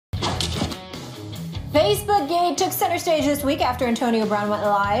Facebook Gate took center stage this week after Antonio Brown went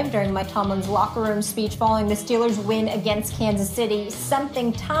live during Mike Tomlin's locker room speech following the Steelers' win against Kansas City,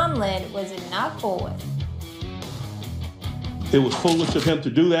 something Tomlin was not cool with. It was foolish of him to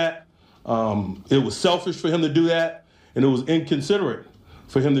do that. It was selfish for him to do that, and it was inconsiderate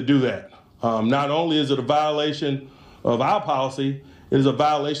for him to do that. Not only is it a violation of our policy, it is a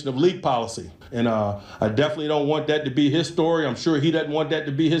violation of league policy. And I definitely don't want that to be his story. I'm sure he doesn't want that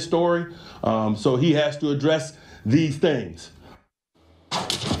to be his story. So he has to address these things.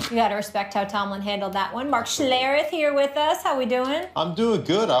 You got to respect how Tomlin handled that one. Mark Schlereth here with us. How we doing? I'm doing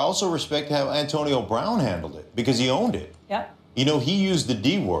good. I also respect how Antonio Brown handled it because he owned it. Yep. You know, he used the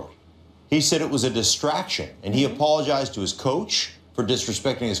D word. He said it was a distraction, and he apologized to his coach for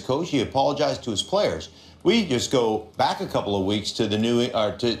disrespecting his coach. He apologized to his players. We just go back a couple of weeks to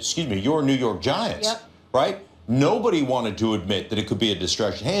your New York Giants, yep. Right? Nobody wanted to admit that it could be a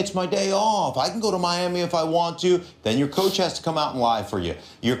distraction. Hey, it's my day off. I can go to Miami if I want to. Then your coach has to come out and lie for you.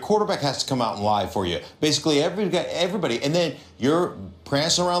 Your quarterback has to come out and lie for you. Basically, everybody. And then you're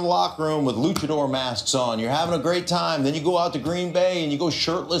prancing around the locker room with luchador masks on. You're having a great time. Then you go out to Green Bay and you go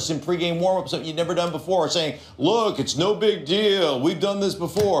shirtless in pregame warm-up, something you've never done before, saying, look, it's no big deal. We've done this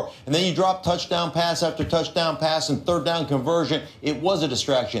before. And then you drop touchdown pass after touchdown pass and third down conversion. It was a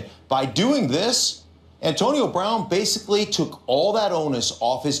distraction. By doing this, Antonio Brown basically took all that onus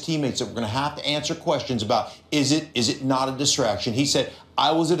off his teammates that were going to have to answer questions about, is it not a distraction? He said,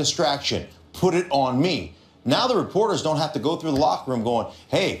 I was a distraction. Put it on me. Now the reporters don't have to go through the locker room going,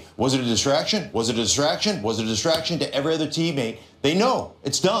 hey, was it a distraction? Was it a distraction? Was it a distraction to every other teammate? They know.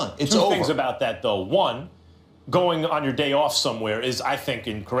 It's done. It's over. Two things about that, though. One, going on your day off somewhere is, I think,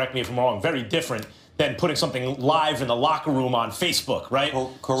 and correct me if I'm wrong, very different than putting something live in the locker room on Facebook, right?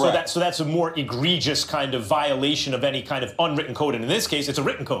 Correct. So that's a more egregious kind of violation of any kind of unwritten code. And in this case, it's a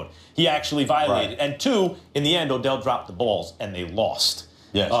written code. He actually violated. Right. And two, in the end, Odell dropped the balls and they lost.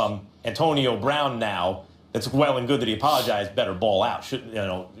 Yes. Antonio Brown now, it's well and good that he apologized, better ball out.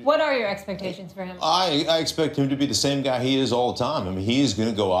 What are your expectations for him? I expect him to be the same guy he is all the time. I mean, he is going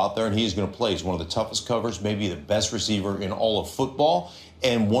to go out there and he is going to play. He's one of the toughest covers, maybe the best receiver in all of football.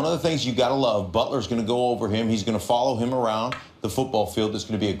 And one of the things you got to love, Butler's going to go over him. He's going to follow him around the football field. It's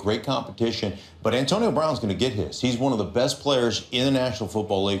going to be a great competition. But Antonio Brown's going to get his. He's one of the best players in the National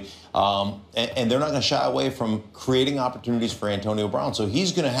Football League. And they're not going to shy away from creating opportunities for Antonio Brown. So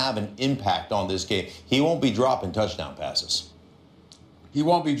he's going to have an impact on this game. He won't be dropping touchdown passes. He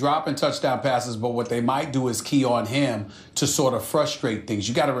won't be dropping touchdown passes, but what they might do is key on him to sort of frustrate things.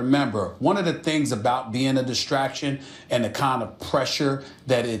 You got to remember, one of the things about being a distraction and the kind of pressure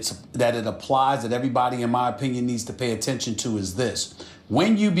that it applies, that everybody, in my opinion, needs to pay attention to is this.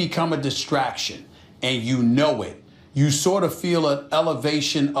 When you become a distraction and you know it, you sort of feel an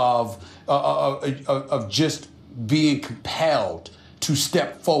elevation of just being compelled to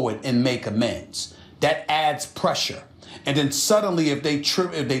step forward and make amends. That adds pressure. And then suddenly, if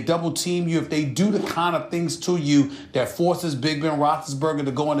they double team you, if they do the kind of things to you that forces Big Ben Roethlisberger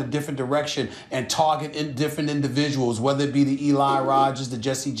to go in a different direction and target different individuals, whether it be the Eli Rogers, the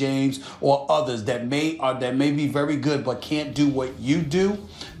Jesse James, or others that may be very good but can't do what you do,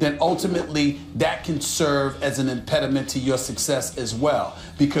 then ultimately that can serve as an impediment to your success as well,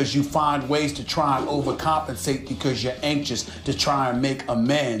 because you find ways to try and overcompensate because you're anxious to try and make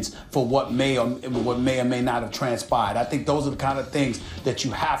amends for what may or may not have transpired. I think those are the kind of things that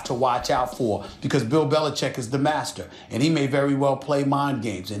you have to watch out for, because Bill Belichick is the master, and he may very well play mind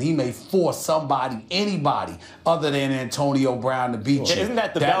games, and he may force anybody other than Antonio Brown to beat you. Isn't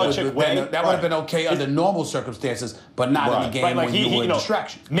that the Belichick way? That would have been okay under normal circumstances, but not in the game when you were a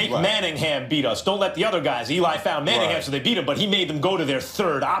distraction. Make Manningham beat us. Don't let the other guys. Eli found Manningham, so they beat him, but he made them go to their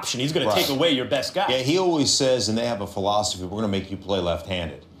third option. He's going to take away your best guy. Yeah, he always says, and they have a philosophy, we're going to make you play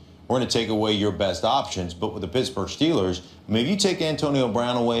left-handed. We're going to take away your best options. But with the Pittsburgh Steelers, I mean, if you take Antonio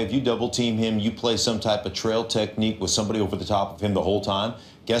Brown away, if you double-team him, you play some type of trail technique with somebody over the top of him the whole time,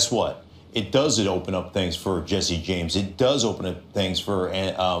 guess what? It does open up things for Jesse James. It does open up things for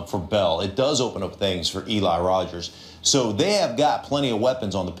Bell. It does open up things for Eli Rogers. So they have got plenty of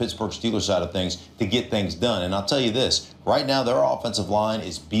weapons on the Pittsburgh Steelers side of things to get things done. And I'll tell you this, right now their offensive line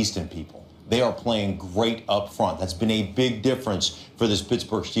is beasting people. They are playing great up front. That's been a big difference for this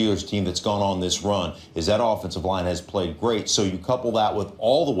Pittsburgh Steelers team that's gone on this run, is that offensive line has played great. So you couple that with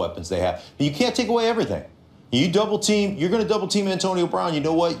all the weapons they have. But you can't take away everything. You're going to double team Antonio Brown. You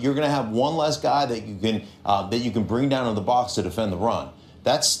know what? You're going to have one less guy that you can bring down in the box to defend the run.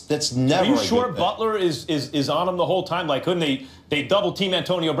 That's never. Are you a sure good thing. Butler is on him the whole time? Like, couldn't they double team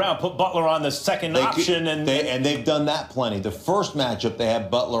Antonio Brown, put Butler on the second option, and they've done that plenty. The first matchup they had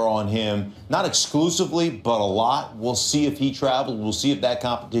Butler on him, not exclusively, but a lot. We'll see if he travels. We'll see if that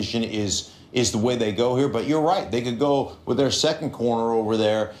competition is the way they go here. But you're right. They could go with their second corner over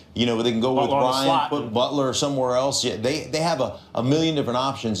there. You know, they can go Butler with on the Ryan, slot. put Butler somewhere else. Yeah, they have a million different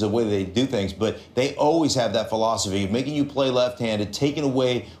options the way they do things. But they always have that philosophy of making you play left-handed, taking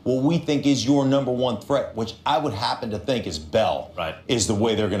away what we think is your number one threat, which I would happen to think is Bell. Right. Is the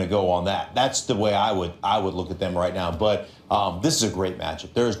way they're going to go on that. That's the way I would look at them right now. But this is a great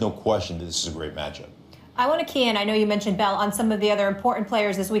matchup. There is no question that this is a great matchup. I want to key in, I know you mentioned Bell, on some of the other important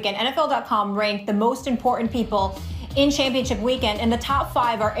players this weekend. NFL.com ranked the most important people in championship weekend, and the top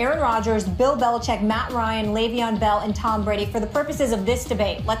 5 are Aaron Rodgers, Bill Belichick, Matt Ryan, Le'Veon Bell, and Tom Brady. For the purposes of this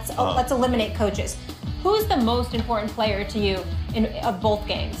debate, let's eliminate coaches. Who's the most important player to you of both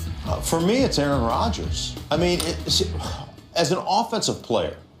games? For me, it's Aaron Rodgers. I mean, as an offensive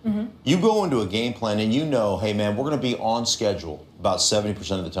player, you go into a game plan and you know, hey, man, we're going to be on schedule about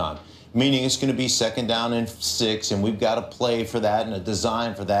 70% of the time. Meaning it's going to be 2nd down and 6, and we've got a play for that and a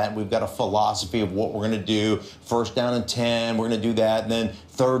design for that. And we've got a philosophy of what we're going to do. 1st down and 10, we're going to do that. And then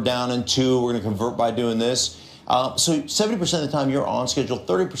 3rd down and 2, we're going to convert by doing this. So 70% of the time you're on schedule.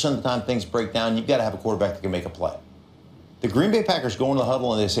 30% of the time things break down. You've got to have a quarterback that can make a play. The Green Bay Packers go into the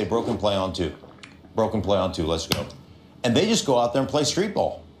huddle and they say, broken play on 2. Broken play on 2, let's go. And they just go out there and play street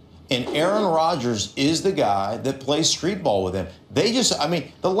ball. And Aaron Rodgers is the guy that plays street ball with him.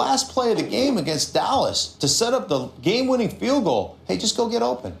 The last play of the game against Dallas to set up the game-winning field goal, hey, just go get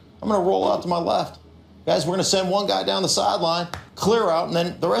open. I'm going to roll out to my left. Guys, we're going to send one guy down the sideline, clear out, and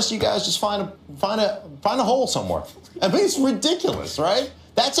then the rest of you guys just find a hole somewhere. I mean, it's ridiculous, right?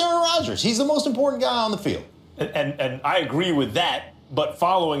 That's Aaron Rodgers. He's the most important guy on the field. And I agree with that. But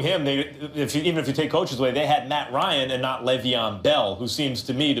following him, even if you take coaches away, they had Matt Ryan and not Le'Veon Bell, who seems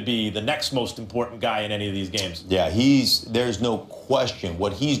to me to be the next most important guy in any of these games. Yeah, there's no question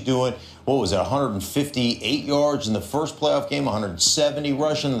what he's doing. What was it, 158 yards in the first playoff game, 170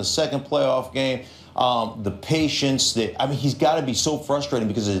 rushing in the second playoff game. The patience he's got to be so frustrating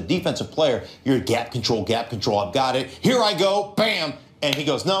because as a defensive player, you're gap control, I've got it. Here I go, bam. And he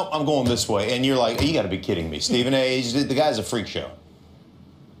goes, no, I'm going this way. And you're like, you got to be kidding me. Stephen A., the guy's a freak show.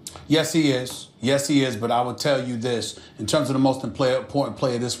 Yes, he is. Yes, he is. But I will tell you this. In terms of the most important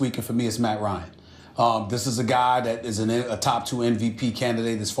player this weekend for me, it's Matt Ryan. This is a guy that is a top 2 MVP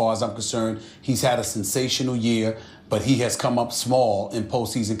candidate as far as I'm concerned. He's had a sensational year, but he has come up small in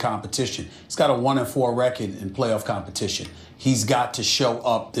postseason competition. He's got a 1-4 record in playoff competition. He's got to show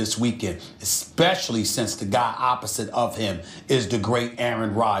up this weekend, especially since the guy opposite of him is the great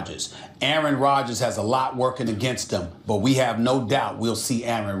Aaron Rodgers. Aaron Rodgers has a lot working against him, but we have no doubt we'll see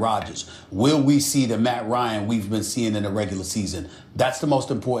Aaron Rodgers. Will we see the Matt Ryan we've been seeing in the regular season? That's the most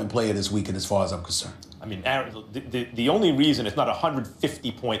important player this weekend as far as I'm concerned. I mean, the only reason it's not a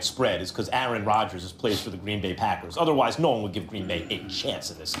 150-point spread is because Aaron Rodgers plays for the Green Bay Packers. Otherwise, no one would give Green Bay a chance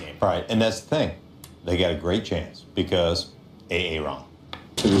in this game. Right, and that's the thing. They got a great chance because Aaron.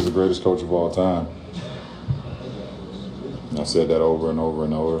 He's the greatest coach of all time. I said that over and over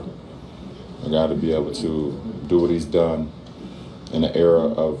and over. I got to be able to do what he's done in an era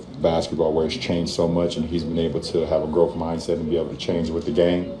of basketball where it's changed so much and he's been able to have a growth mindset and be able to change with the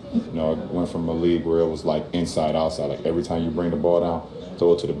game. You know, I went from a league where it was like inside, outside. Like every time you bring the ball down,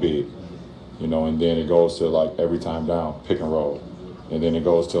 throw it to the big. You know, and then it goes to like every time down, pick and roll. And then it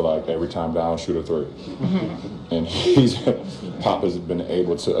goes to like every time down, shoot a 3. And Papa's been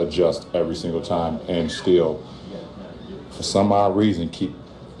able to adjust every single time and still, for some odd reason, keep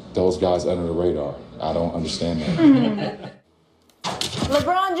those guys under the radar. I don't understand that.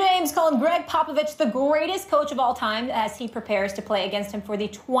 LeBron James calling Greg Popovich the greatest coach of all time as he prepares to play against him for the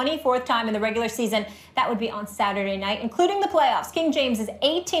 24th time in the regular season. That would be on Saturday night, including the playoffs. King James is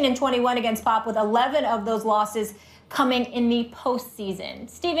 18-21 against Pop, with 11 of those losses coming in the postseason.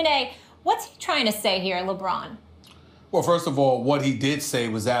 Stephen A., what's he trying to say here, LeBron? Well, first of all, what he did say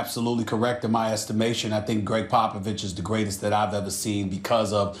was absolutely correct in my estimation. I think Greg Popovich is the greatest that I've ever seen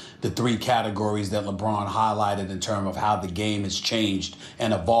because of the 3 categories that LeBron highlighted in terms of how the game has changed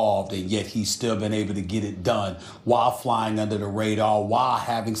and evolved, and yet he's still been able to get it done while flying under the radar, while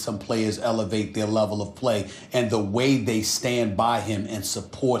having some players elevate their level of play. And the way they stand by him and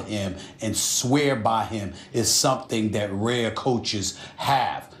support him and swear by him is something that rare coaches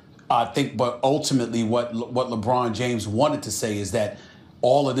have. I think, but ultimately what LeBron James wanted to say is that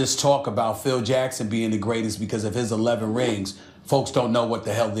all of this talk about Phil Jackson being the greatest because of his 11 rings, folks don't know what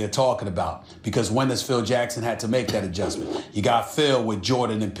the hell they're talking about. Because when does Phil Jackson had to make that adjustment? You got Phil with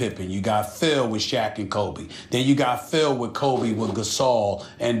Jordan and Pippen. You got Phil with Shaq and Kobe. Then you got Phil with Kobe, with Gasol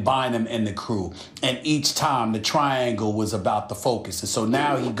and Bynum and the crew. And each time the triangle was about the focus. And so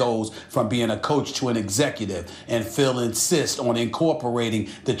now he goes from being a coach to an executive. And Phil insists on incorporating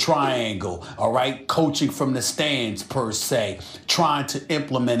the triangle, all right? Coaching from the stands, per se. Trying to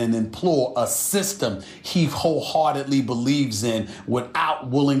implement and employ a system he wholeheartedly believes in without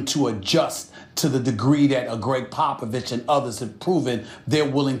willing to adjust to the degree that a Greg Popovich and others have proven they're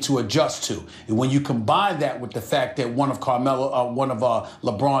willing to adjust to. And when you combine that with the fact that one of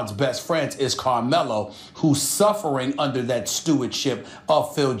LeBron's best friends is Carmelo, who's suffering under that stewardship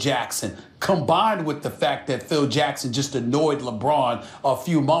of Phil Jackson, combined with the fact that Phil Jackson just annoyed LeBron a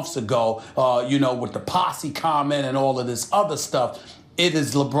few months ago, with the posse comment and all of this other stuff, it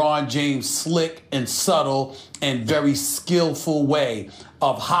is LeBron James' slick and subtle and very skillful way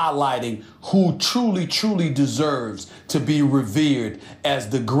of highlighting who truly, truly deserves to be revered as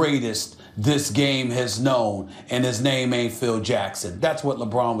the greatest this game has known, and his name ain't Phil Jackson. That's what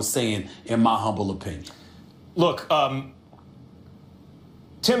LeBron was saying, in my humble opinion. Look,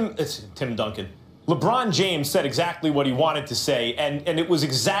 it's Tim Duncan. LeBron James said exactly what he wanted to say, and it was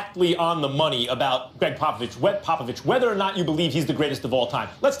exactly on the money about Greg Popovich, whether or not you believe he's the greatest of all time.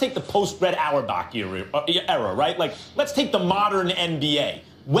 Let's take the post-Red Auerbach era, right? Like, let's take the modern NBA.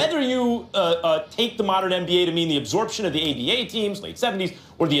 Whether you take the modern NBA to mean the absorption of the ABA teams, late 70s,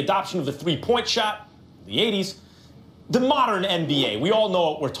 or the adoption of the three-point shot, the 80s, the modern NBA, we all know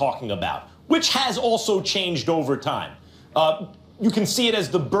what we're talking about, which has also changed over time. You can see it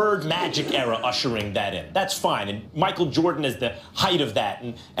as the Bird Magic era ushering that in. That's fine. And Michael Jordan is the height of that.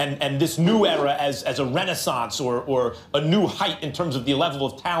 And this new era as a renaissance or a new height in terms of the level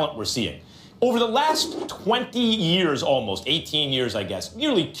of talent we're seeing. Over the last 20 years, almost, 18 years, I guess,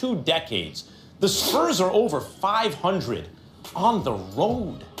 nearly 2 decades, the Spurs are over 500 on the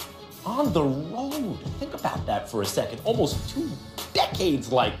road. On the road. Think about that for a second. Almost 2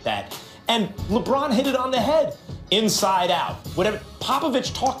 decades like that. And LeBron hit it on the head. Inside out. Whatever.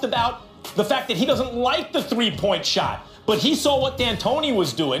 Popovich talked about the fact that he doesn't like the three-point shot, but he saw what D'Antoni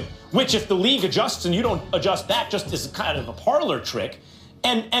was doing, which if the league adjusts and you don't adjust that, just is kind of a parlor trick.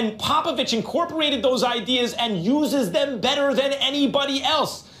 And Popovich incorporated those ideas and uses them better than anybody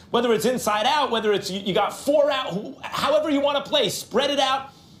else. Whether it's inside out, whether it's you got 4 out, however you want to play, spread it out.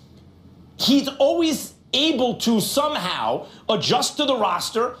 He's always able to somehow adjust to the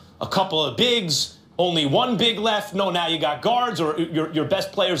roster, a couple of bigs, only one big left. No, now you got guards, or your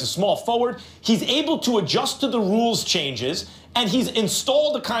best player is a small forward. He's able to adjust to the rules changes, and he's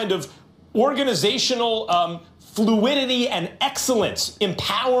installed a kind of organizational fluidity and excellence,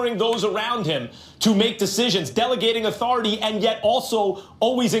 empowering those around him to make decisions, delegating authority, and yet also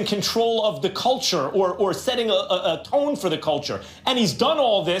always in control of the culture or setting a tone for the culture. And he's done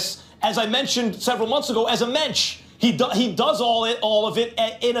all this, as I mentioned several months ago, as a mensch. He does all of it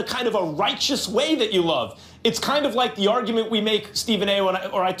in a kind of a righteous way that you love. It's kind of like the argument we make, Stephen A.,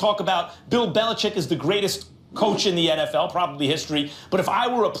 or I talk about Bill Belichick is the greatest coach in the NFL, probably history. But if I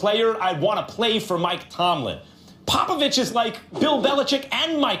were a player, I'd want to play for Mike Tomlin. Popovich is like Bill Belichick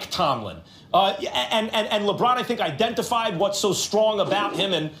and Mike Tomlin. And LeBron, I think, identified what's so strong about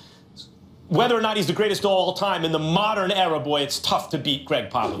him, and whether or not he's the greatest of all time in the modern era, boy, it's tough to beat Greg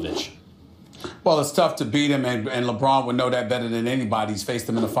Popovich. Well, it's tough to beat him, and LeBron would know that better than anybody. He's faced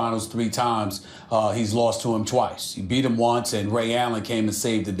him in the finals 3 times. He's lost to him twice. He beat him once, and Ray Allen came and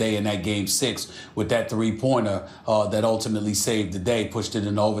saved the day in that Game 6 with that three-pointer that ultimately saved the day, pushed it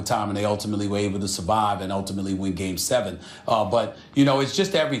in overtime, and they ultimately were able to survive and ultimately win Game 7. But, it's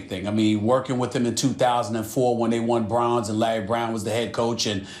just everything. I mean, working with him in 2004 when they won bronze and Larry Brown was the head coach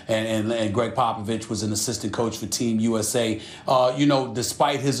and Greg Popovich was an assistant coach for Team USA,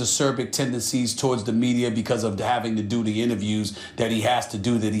 despite his acerbic tendencies towards the media because of having to do the interviews that he has to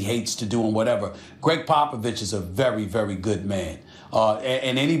do, that he hates to do and whatever, Greg Popovich is a very, very good man.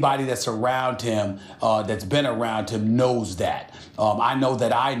 And anybody that's around him, that's been around him, knows that. I know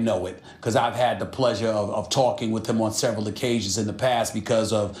that I know it because I've had the pleasure of talking with him on several occasions in the past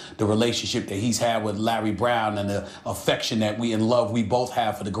because of the relationship that he's had with Larry Brown and the affection that we both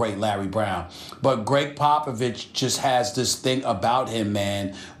have for the great Larry Brown. But Greg Popovich just has this thing about him,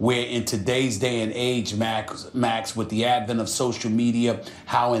 man, where in today's day and age, Max, with the advent of social media,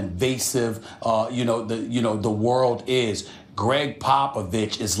 how invasive, the world is. Greg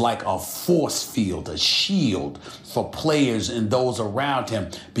Popovich is like a force field, a shield for players and those around him,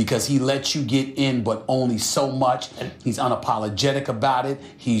 because he lets you get in, but only so much. He's unapologetic about it.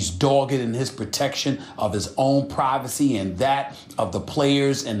 He's dogged in his protection of his own privacy and that of the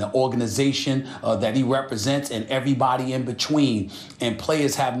players and the organization that he represents and everybody in between. And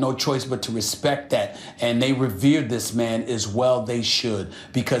players have no choice but to respect that. And they revere this man as well they should,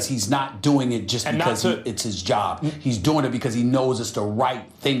 because he's not doing it just because it's his job. He's doing it because he knows it's the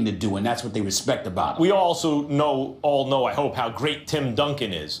right thing to do, and that's what they respect about him. We also all know, I hope, how great Tim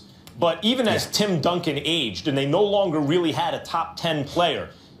Duncan is. But even as Tim Duncan aged and they no longer really had a top 10 player,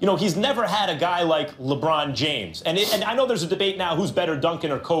 you know, he's never had a guy like LeBron James. And I know there's a debate now who's better,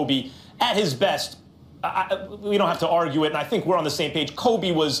 Duncan or Kobe. At his best, we don't have to argue it, and I think we're on the same page.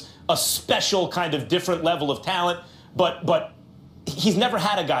 Kobe was a special kind of different level of talent, but he's never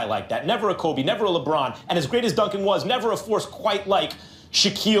had a guy like that. Never a Kobe, never a LeBron. And as great as Duncan was, never a force quite like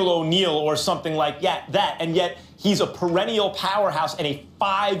Shaquille O'Neal or something like that. And yet he's a perennial powerhouse and a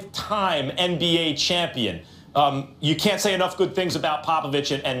 5-time NBA champion. You can't say enough good things about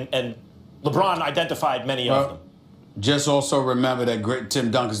Popovich, and LeBron identified many of them. Just also remember that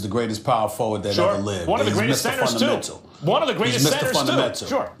Tim Duncan is the greatest power forward that ever lived. One of the greatest centers, too. One of the greatest centers, too.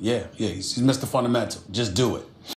 Sure. Yeah, he's Mr. Fundamental. Just do it.